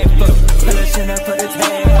bag, pull a shit up for the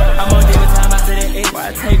tag. I'm on demon time after the X.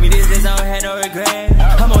 Why take me this, I don't have no regret.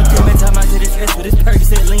 I'm on demon time after this S with this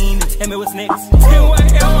Percocet lean and tell me what's next. Tell why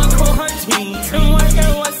everyone call her jeans. Tell why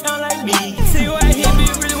everyone sound like me. See why he be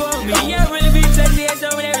really want me. Yeah, really be sexy as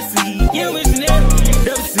y'all never see. Yeah, we should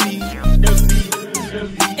never see.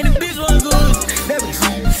 And the bitch want good, never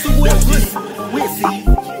cheat. So what pussy? We'll see.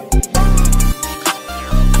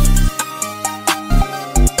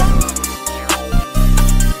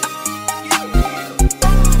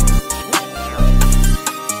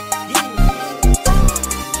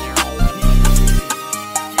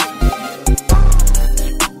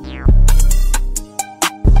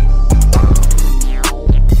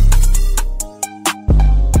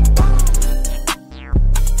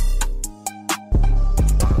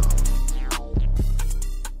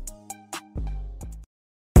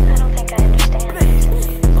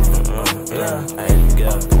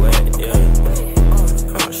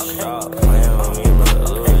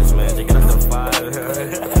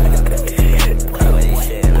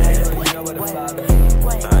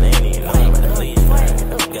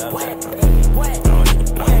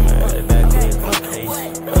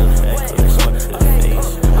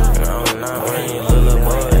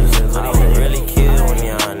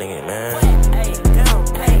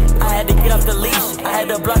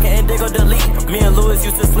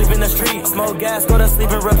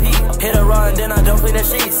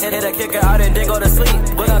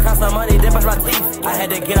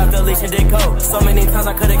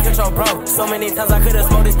 So many times I could've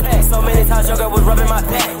smoked this pack. So many times your girl was rubbing my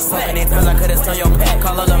back. So many times I could've stole your pack.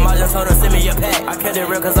 Call her Lamar, just told her send me your pack. I kept it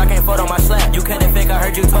real cause I can't fold on my slap. You kept it fake, I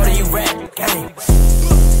heard you told her you rap. Gang.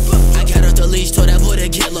 I got off the leash, told that boy to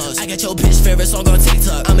get lost. I got your bitch favorite song on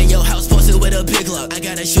TikTok. I'm in your house posted with a big lock. I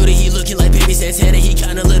got a shooter, he looking like Babysantana. He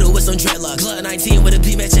kinda little with some dreadlocks. Glock 19 with a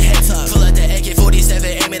beam at your head top. Pull out the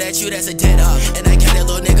AK-47, aim it at you, that's a dead op. And I got that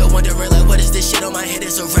little nigga wondering like, what is this shit on my head?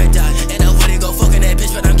 It's a red dot. And I wouldn't go fucking that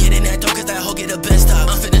bitch, but I'm getting that dope cause that hoe get the best top.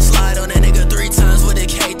 I'm finna slide on that nigga 3 times with a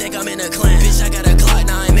K, think I'm in a clan. Bitch, I got a Glock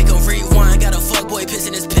 9, make him rewind. Got a fuckboy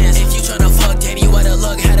pissing his pants. If you tryna fuck, damn you out of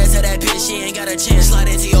luck. How to tell that bitch she ain't got a chance. Slide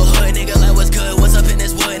into your hood, nigga, like what's good? What's up in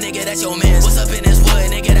this wood, nigga, that's your man. What's up in this wood,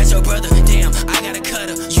 nigga, that's your brother. Damn, I got a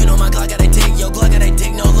cutter. You know my Glock got a dick, yo Glock got a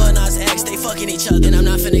dick. No Lil Nas X, they fucking each other. And I'm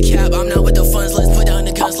not finna cap, I'm not with the funds. Let's put down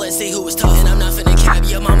the guns, let's see who was tough. And I'm not finna cap,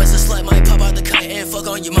 your mama's a slut, might pop out the cut and fuck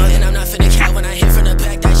fuck on your mother. And I'm not finna cap when I hit from the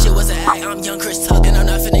back, that shit was an act. I'm ♯Youngxngchris Tucker, and I'm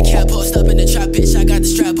not finna cap. Post up in the trap, bitch, I got the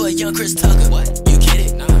strap, but ♯Youngxngchris Tucker. What? You get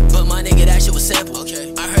it? Nah. But my nigga, that shit was simple.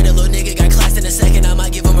 Okay. I heard a little nigga got classed in a second, I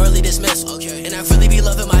might give him early dismissal. Okay. And I really be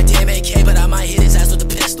loving my damn AK, but I might hit his ass with a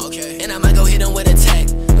pistol. Okay. And I might go hit him with a tag,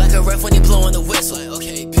 like a ref when he blowing the whistle. Like,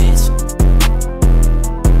 okay, bitch.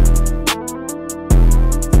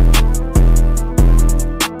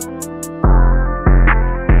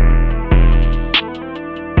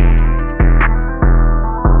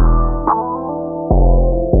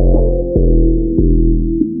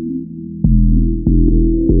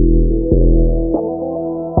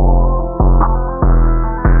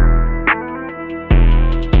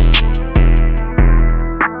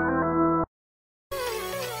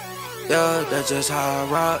 Yeah, that's just how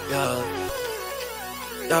I rock, yeah.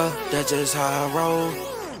 Yeah, that's just how I roll.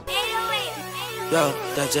 Yeah,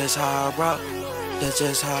 that's just how I rock. That's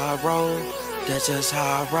just how I roll. That's just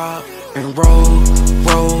how I rock. And roll,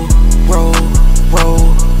 roll, roll,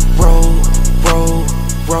 roll, roll, roll,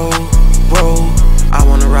 roll, roll. I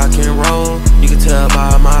wanna rock and roll. You can tell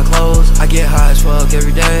by my clothes. I get high as fuck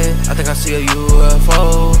every day. I think I see a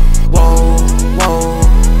UFO. Whoa, whoa,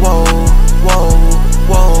 whoa, whoa,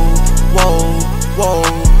 whoa. Whoa, whoa,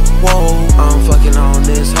 whoa, I'm fucking on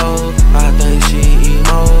this hoe. I think she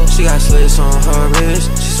emo. She got slits on her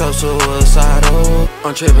wrist. She so suicidal.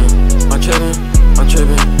 I'm trippin', I'm trippin', I'm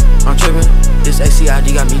trippin', I'm trippin'. This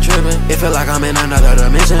ACID got me trippin'. It feel like I'm in another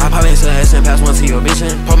dimension. I pop into S and pass one to your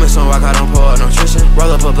bitchin'. Pour me some rock, I don't pour nutrition.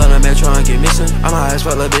 Roll up a blunt of metro and get missing. I'm high as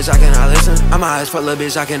fuck, little bitch, I cannot listen. I'm high as fuck, little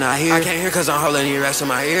bitch, I cannot hear. I can't hear cause I'm holding these racks in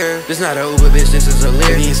my ear. This not a Uber, bitch, this is a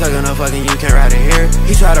Lear. If you ain't suckin' no fucking, you can't ride in here.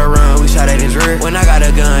 He try to run, we shot at his rear. When I got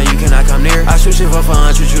a gun, you cannot come near. I shoot shit for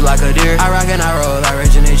fun, treat you like a deer. I rock and I roll, I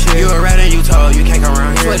rage and they cheer. You a rat and you told, you can't come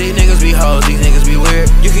around here. Swear these niggas be hoes, these niggas be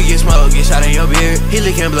weird. You can get smoked, get shot in your beard. He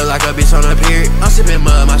licking blood like a bitch on a pier. I'm sipping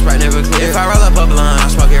mud, my Sprite never clear. If I roll up a blunt, I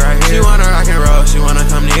smoke it right here. She wanna rock and roll, she wanna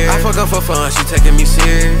come near. I fuck up for fun, she taking me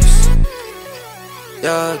serious.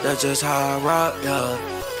 Yeah, that's just how I rock, yeah.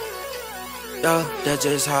 Yeah, that's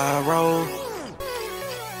just how I roll.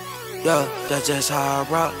 Yeah, that's just how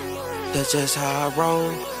I rock. That's just how I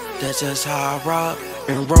roll. That's just how I rock.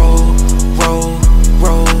 And roll, roll,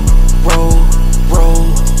 roll, roll,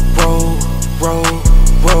 roll, roll, roll,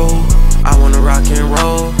 roll. I wanna rock and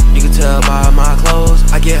roll. You can tell by my clothes.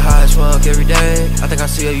 I get high as fuck every day. I think I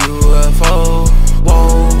see a UFO.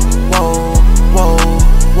 Whoa, whoa, whoa,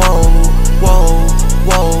 whoa, whoa,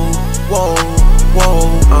 whoa, whoa,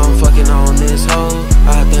 whoa. I'm fucking on this hoe.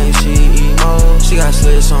 I think she emo. She got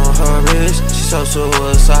slits on her wrist. She so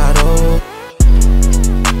suicidal.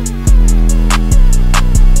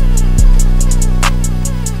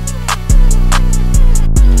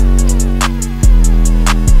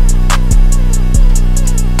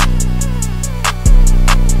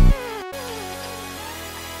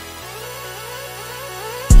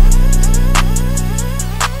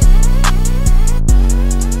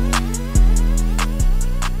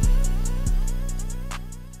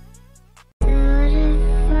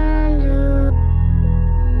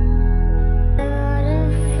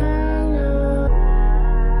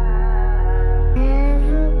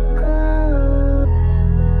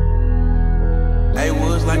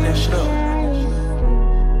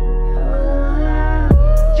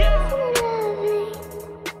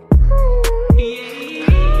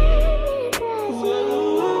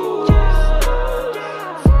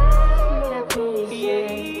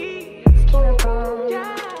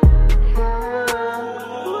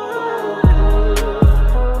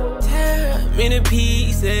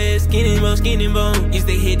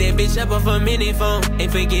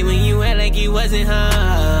 Ain't forget when you act like you wasn't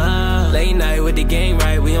home. Late night with the gang,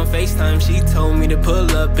 right? We on FaceTime. She told me to pull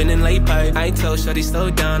up in an late pipe. I told shorty slow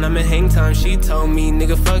down, I'm in hang time. She told me,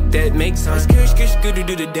 nigga, fuck that, make time. Ssgkobe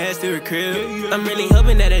do the dash to her crib. I'm really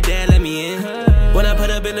hoping that her dad let me in. When I put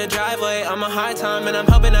up in the driveway, I'm a hard time, and I'm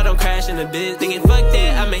hoping I don't crash in the bitch. Thinking fuck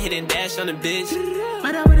that, I'ma hit and dash on the bitch.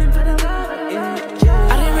 But I wouldn't put a love again.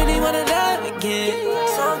 I didn't really wanna love again,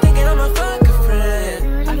 so I'm thinking I'm a fuck a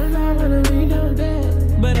friend. I don't know, I wanna redo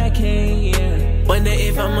that, but I can't, yeah. Wonder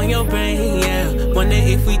if I'm on your brain, yeah. Wonder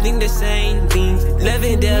if we think the same things. Love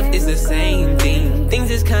and death is the same thing.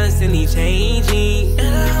 Things is constantly changing,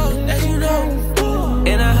 and I hope that you know.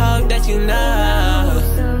 And I hope that you know.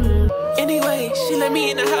 Anyway, she let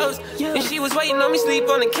me in the house, and she was waiting on me sleep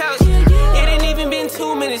on the couch. It ain't even been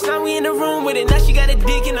 2 minutes, now we in the room with it. Now she got a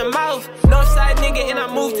dick in her mouth. Northside nigga, and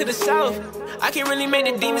I moved to the south. I can really make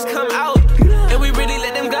the demons come out, and we really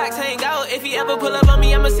let them Glocks hang out. If he ever pull up on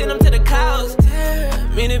me, I'ma send him to the cows.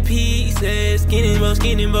 Many pieces,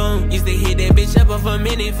 skin and bone. Used to hit that bitch up off a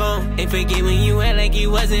mini phone. Ain't forget when you act like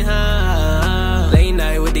you wasn't home. Late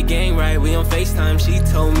night with the gang, right? We on FaceTime. She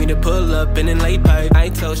told me to pull up in a late pipe. I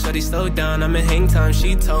told shorty slow down, I'm in hang time.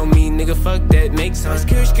 She told me, nigga, fuck that, make some.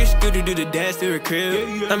 Ssgkobe do the dash to her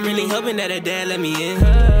crib. I'm really hoping that her dad let me in.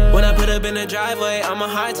 When I put up in the driveway, I'm a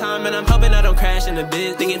hard time, and I'm hoping I don't crash in the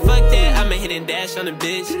bitch. Thinking fuck that, I'ma hit and dash on the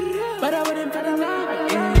bitch. But I wouldn't put a line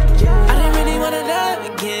again. I didn't really wanna love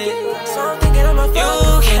again, so I'm thinking I'm a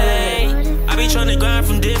fuck again. I be tryna grind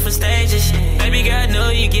from different stages. Baby girl, know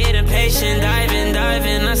you get impatient. Diving,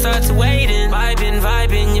 I start to waiting.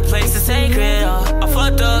 Vibing, your place is sacred. I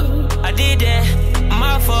fucked up, I did that.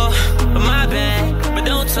 My fault, but my bad. But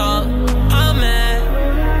don't talk, I'm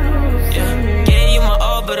mad. Yeah, gave you my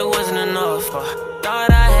all, but it wasn't enough.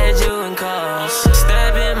 Thought I had you in cause.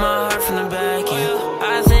 Stabbing my heart from the back, and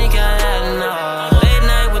I think I had enough. Late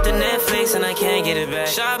night with the Netflix, and I can't get it back.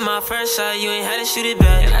 Shot my first shot, you ain't had to shoot it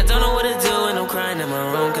back. And I don't know what to do, and I'm crying in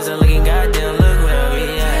my room, cause I'm looking goddamn, look where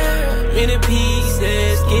we at. Many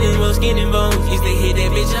pieces, skin and bones. Used to hit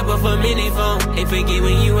that bitch up off a mini phone. Ain't forget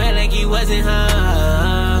when you act like you wasn't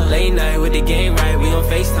home. Late night with the game, right? We on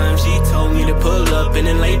FaceTime. She told me to pull up in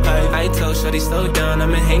a late pipe. I told shorty slow down,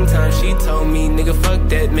 I'm in hang time. She told me, nigga, fuck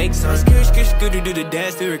that, make some. Ssgkobe do the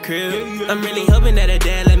dash to her crib. I'm really hoping that her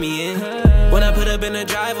dad let me in. When I put up in the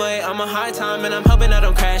driveway, I'm a hard time, and I'm hoping I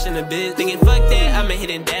don't crash in the bitch. Thinking fuck that, I'ma hit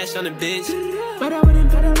and dash on the bitch. But I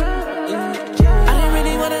wouldn't put a